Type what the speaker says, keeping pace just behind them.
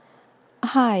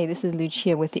Hi, this is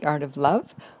Lucia with The Art of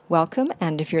Love. Welcome,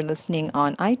 and if you're listening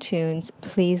on iTunes,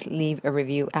 please leave a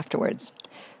review afterwards.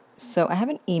 So I have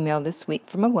an email this week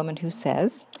from a woman who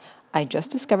says, I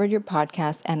just discovered your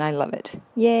podcast and I love it.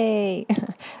 Yay!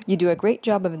 You do a great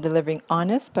job of delivering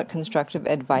honest but constructive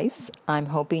advice. I'm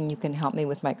hoping you can help me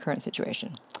with my current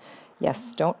situation.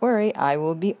 Yes, don't worry, I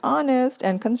will be honest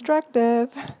and constructive.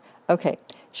 Okay,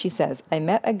 she says, I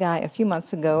met a guy a few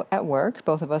months ago at work.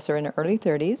 Both of us are in our early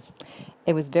 30s.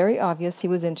 It was very obvious he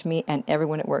was into me, and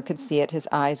everyone at work could see it. His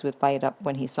eyes would light up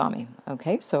when he saw me.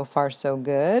 Okay, so far so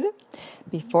good.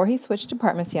 Before he switched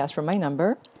departments, he asked for my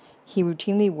number. He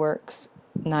routinely works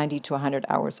 90 to 100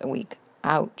 hours a week.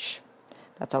 Ouch.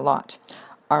 That's a lot.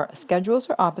 Our schedules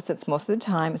are opposites most of the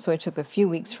time, so it took a few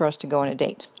weeks for us to go on a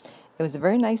date. It was a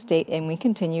very nice date, and we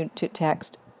continued to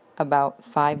text about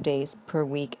 5 days per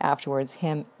week afterwards,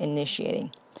 him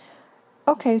initiating.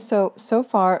 Okay, so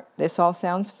far, this all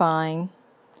sounds fine.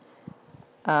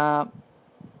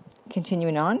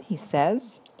 Continuing on, she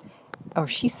says,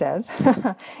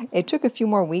 it took a few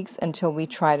more weeks until we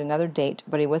tried another date,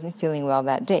 but he wasn't feeling well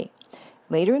that day.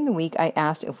 Later in the week, I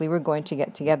asked if we were going to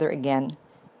get together again,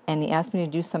 and he asked me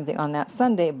to do something on that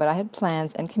Sunday, but I had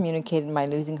plans and communicated my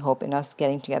losing hope in us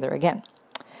getting together again.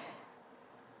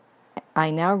 I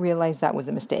now realize that was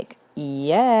a mistake.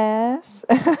 Yes.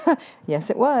 Yes,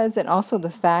 it was. And also the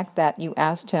fact that you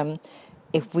asked him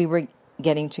if we were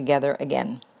getting together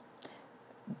again.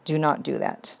 Do not do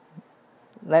that.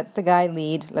 Let the guy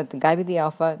lead. Let the guy be the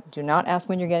alpha. Do not ask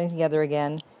when you're getting together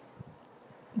again.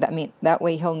 That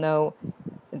way he'll know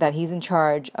that he's in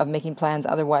charge of making plans.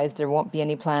 Otherwise, there won't be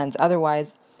any plans.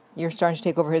 Otherwise, you're starting to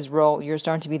take over his role. You're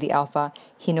starting to be the alpha.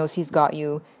 He knows he's got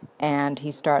you, and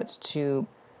he starts to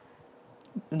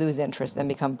lose interest and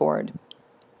become bored,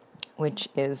 which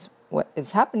is what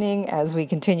is happening as we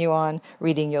continue on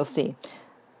reading, you'll see.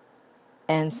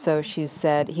 And so she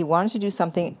said, he wanted to do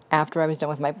something after I was done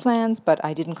with my plans, but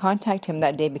I didn't contact him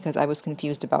that day because I was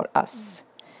confused about us.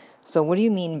 So what do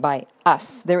you mean by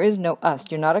us? There is no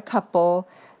us. You're not a couple.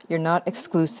 You're not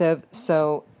exclusive.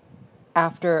 So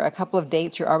after a couple of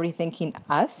dates, you're already thinking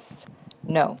us?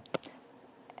 No.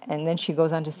 And then she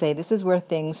goes on to say, this is where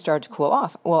things start to cool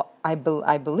off. Well, I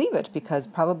believe it, because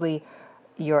probably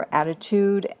your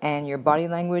attitude and your body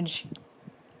language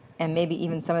and maybe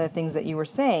even some of the things that you were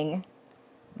saying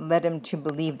led him to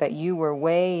believe that you were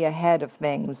way ahead of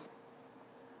things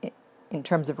in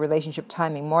terms of relationship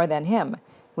timing more than him,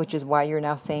 which is why you're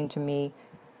now saying to me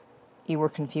you were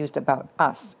confused about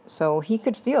us. So he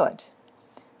could feel it.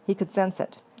 He could sense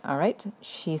it. All right.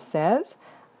 She says,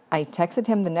 I texted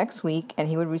him the next week, and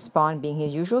he would respond being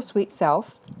his usual sweet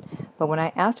self. But when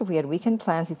I asked if we had weekend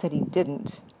plans, he said he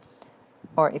didn't.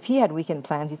 Or if he had weekend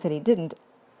plans, he said he didn't,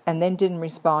 and then didn't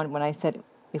respond when I said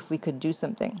if we could do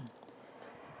something.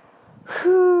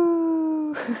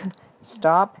 Whew.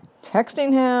 Stop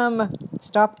texting him.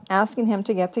 Stop asking him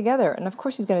to get together. And of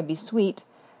course he's going to be sweet.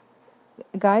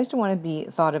 Guys don't want to be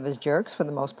thought of as jerks for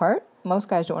the most part. Most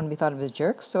guys don't want to be thought of as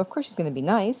jerks, so of course he's going to be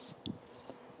nice.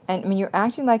 And I mean, you're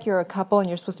acting like you're a couple and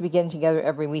you're supposed to be getting together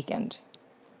every weekend.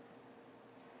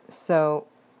 So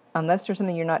unless there's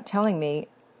something you're not telling me,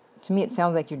 to me it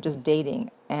sounds like you're just dating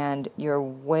and you're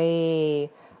way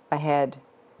ahead,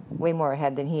 way more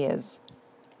ahead than he is.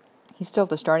 He's still at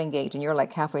the starting gate and you're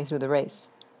like halfway through the race.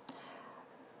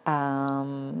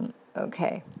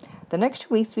 Okay. The next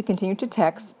 2 weeks we continued to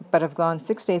text, but have gone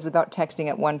 6 days without texting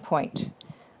at one point.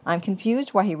 I'm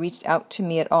confused why he reached out to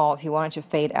me at all if he wanted to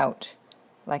fade out.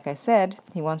 Like I said,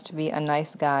 he wants to be a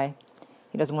nice guy.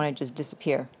 He doesn't want to just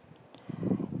disappear.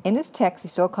 In his text, he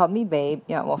still called me babe.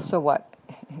 Yeah, well, so what?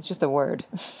 It's just a word.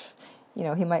 He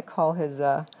might call his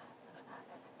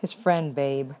friend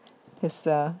babe.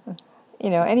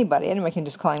 Anybody. Anyone can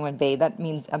just call anyone babe. That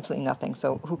means absolutely nothing,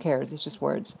 so who cares? It's just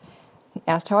words. He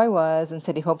asked how I was and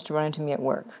said he hopes to run into me at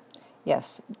work.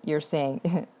 Yes, you're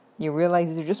saying, you realize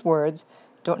these are just words.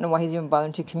 Don't know why he's even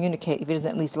bothering to communicate if he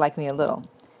doesn't at least like me a little.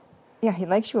 Yeah, he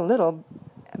likes you a little,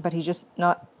 but he's just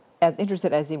not as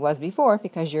interested as he was before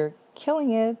because you're killing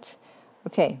it.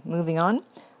 Okay, moving on.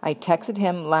 I texted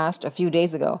him last a few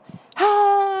days ago.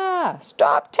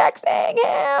 Stop texting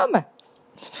him!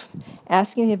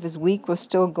 Asking if his week was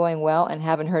still going well and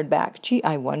haven't heard back. Gee,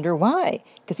 I wonder why.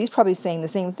 Because he's probably saying the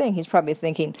same thing. He's probably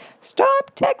thinking,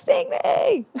 stop texting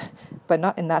me! But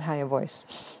not in that high a voice.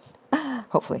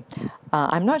 Hopefully.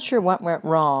 I'm not sure what went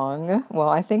wrong. Well,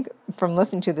 I think from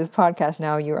listening to this podcast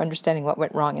now, you're understanding what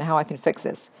went wrong and how I can fix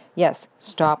this. Yes,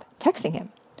 stop texting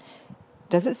him.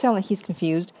 Does it sound like he's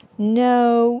confused?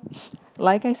 No.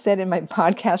 Like I said in my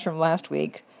podcast from last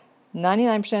week,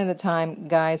 99% of the time,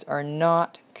 guys are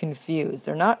not confused.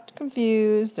 They're not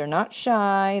confused. They're not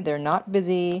shy. They're not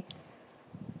busy.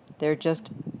 They're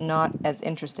just not as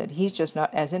interested. He's just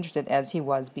not as interested as he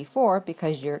was before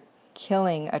because you're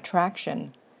killing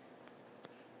attraction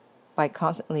by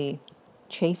constantly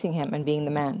chasing him and being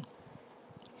the man.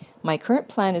 My current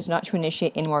plan is not to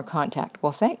initiate any more contact.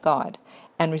 Well, thank God.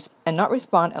 And not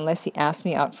respond unless he asks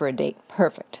me out for a date.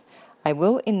 Perfect. I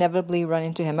will inevitably run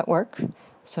into him at work,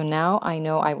 so now I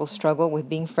know I will struggle with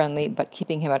being friendly but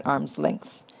keeping him at arm's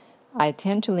length. I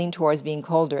tend to lean towards being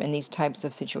colder in these types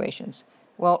of situations.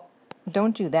 Well,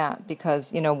 don't do that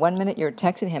because, 1 minute you're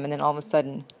texting him and then all of a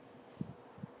sudden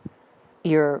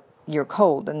you're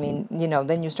cold. I mean,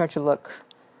 then you start to look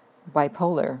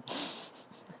bipolar.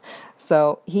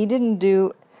 So he didn't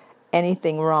do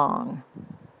anything wrong.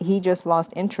 He just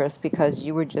lost interest because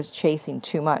you were just chasing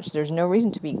too much. There's no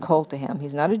reason to be cold to him.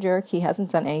 He's not a jerk. He hasn't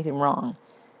done anything wrong.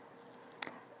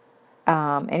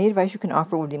 Any advice you can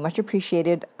offer would be much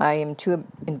appreciated. I am too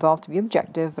involved to be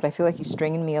objective, but I feel like he's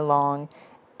stringing me along,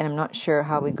 and I'm not sure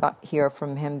how we got here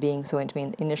from him being so into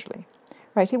me initially.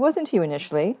 Right, he was into you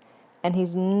initially, and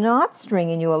he's not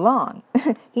stringing you along.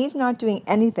 He's not doing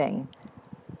anything.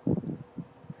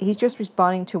 He's just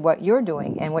responding to what you're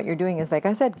doing, and what you're doing is, like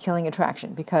I said, killing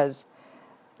attraction because,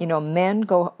 men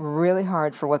go really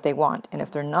hard for what they want, and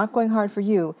if they're not going hard for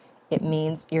you, it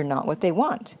means you're not what they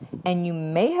want. And you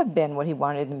may have been what he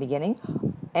wanted in the beginning,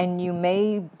 and you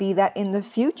may be that in the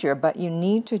future, but you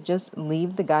need to just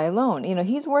leave the guy alone.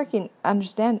 He's working,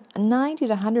 understand, 90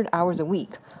 to 100 hours a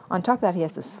week. On top of that, he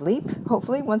has to sleep,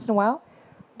 hopefully, once in a while,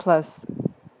 plus,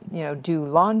 do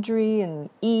laundry and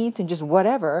eat and just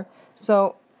whatever.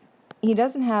 So he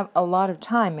doesn't have a lot of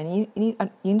time, and you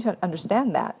need to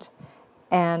understand that.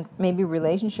 And maybe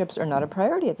relationships are not a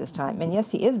priority at this time. And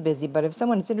yes, he is busy, but if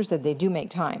someone is interested, they do make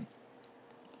time,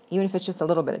 even if it's just a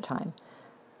little bit of time.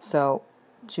 So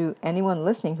to anyone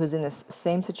listening who's in this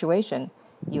same situation,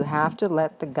 you have to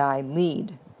let the guy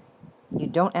lead. You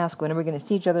don't ask when are we going to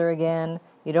see each other again.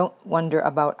 You don't wonder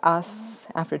about us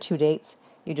after 2 dates.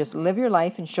 You just live your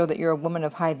life and show that you're a woman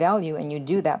of high value, and you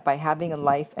do that by having a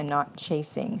life and not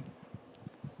chasing.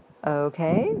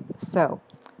 Okay, so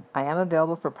I am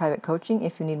available for private coaching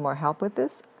if you need more help with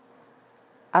this.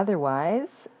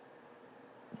 Otherwise,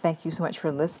 thank you so much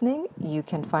for listening. You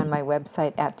can find my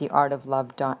website at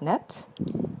theartoflove.net.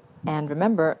 And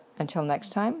remember, until next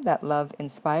time, that love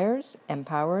inspires,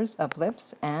 empowers,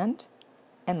 uplifts, and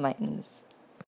enlightens.